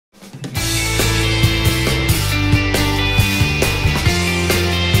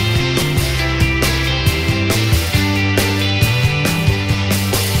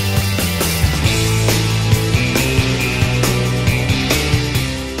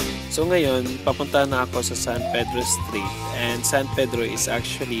So ngayon, papunta na ako sa San Pedro Street, and San Pedro is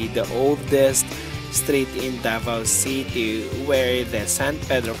actually the oldest street in Davao City where the San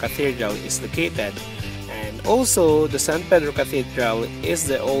Pedro Cathedral is located. And also, the San Pedro Cathedral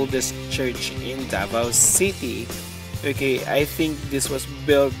is the oldest church in Davao City. Okay, I think this was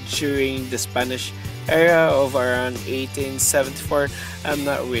built during the Spanish era of around 1874. I'm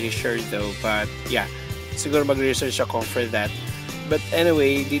not really sure though, but yeah, siguro mag-research ako for that. But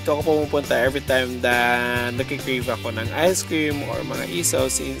anyway, dito ako pumupunta every time na nakikrave ako ng ice cream or mga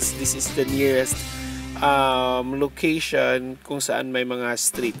isaw, since this is the nearest location kung saan may mga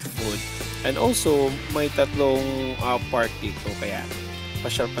street food. And also, may tatlong park dito, kaya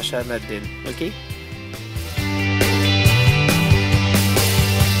pasyal-pasyal na din. Okay?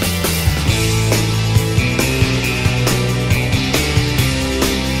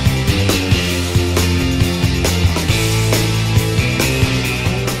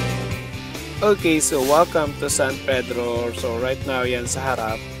 Okay, so welcome to San Pedro. So right now, yan sa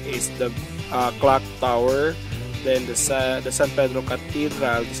harap is the clock tower. Then the San Pedro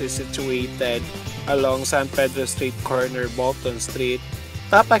Cathedral. This is situated along San Pedro Street corner, Bolton Street.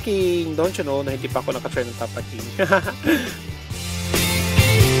 Tapaking! Don't you know na hindi pa ako nakatry ng tapaking?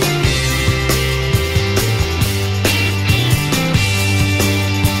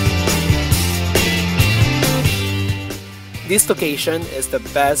 This location is the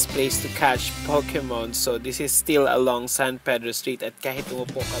best place to catch Pokemon. So this is still along San Pedro Street, at kahit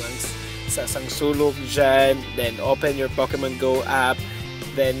umupo ka lang sa isang sulok dyan, then open your Pokemon Go app,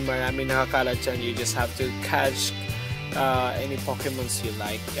 then marami nakakalat dyan. You just have to catch any Pokemons you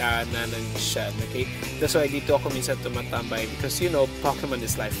like na nandyan. Okay? That's why dito ako minsan tumatambay, because you know, Pokemon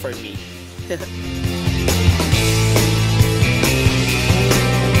is life for me.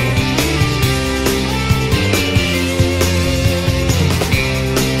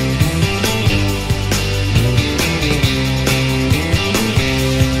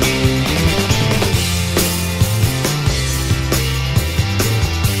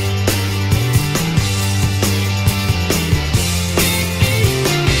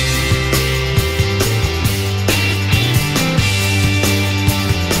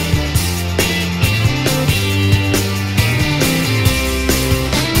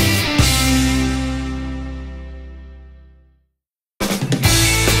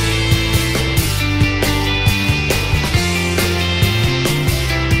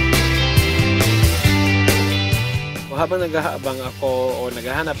 Habang naghahabang ako o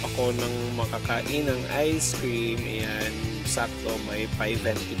naghahanap ako ng makakain ng ice cream, ayan, sakto may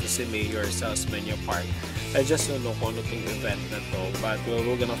pa-event dito si Mayor sa Osmeña Park. I just don't know kung ano itong event na to, but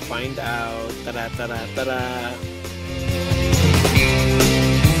we're gonna find out. Tara, tara, tara!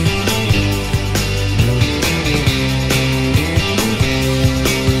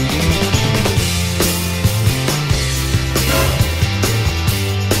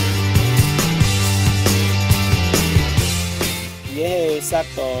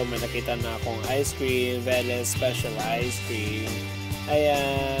 Sakto, may nakita na akong ice cream, very special ice cream.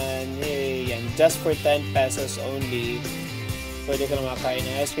 Ayan, hey, yan, just for 10 pesos only. Pwede ka na makakain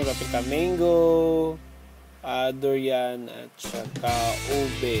ng ice cream, paprika mango, durian, at saka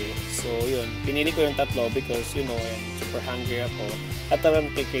ube. So, yun, pinili ko yung tatlo because, you know, yan, super hungry ako. At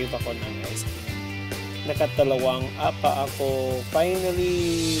talagang kikrave ako ng ice cream. Nakatalawang apa ako.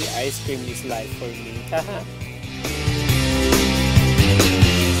 Finally, ice cream is life for me. Haha.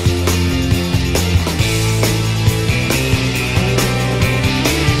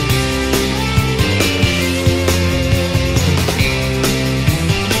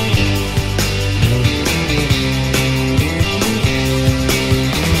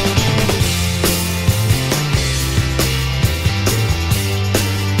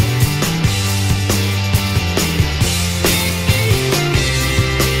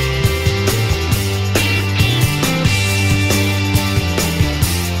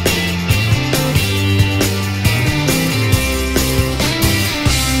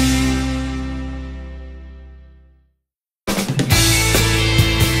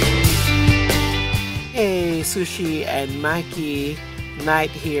 Sushi and Maki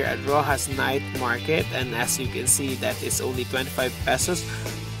night here at Roxas Night Market, and as you can see, that is only 25 pesos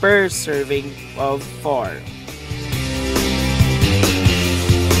per serving of 4.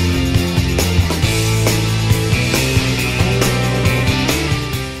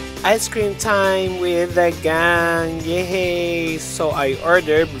 Ice cream time with the gang! Yay! So I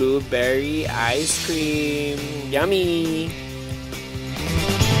ordered blueberry ice cream. Yummy!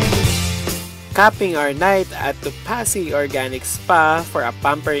 Capping our night at Topasi Organic Spa for a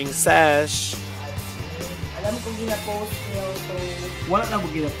pampering sesh. Dami kong gina-post niyo, so Wala na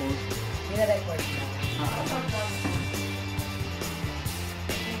mo gina-post. gina-record na.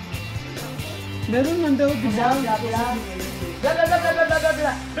 Meron man daw, di ba? Blah, blah, blah. Blah, blah, blah, blah, blah, blah,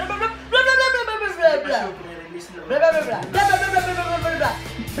 blah. Blah, blah, blah, blah, blah, blah, blah, blah, blah, blah. Blah, blah, blah, blah. Blah, blah, blah, blah, blah, blah, blah, blah.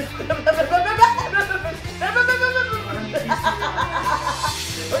 Blah, blah, blah, blah, blah.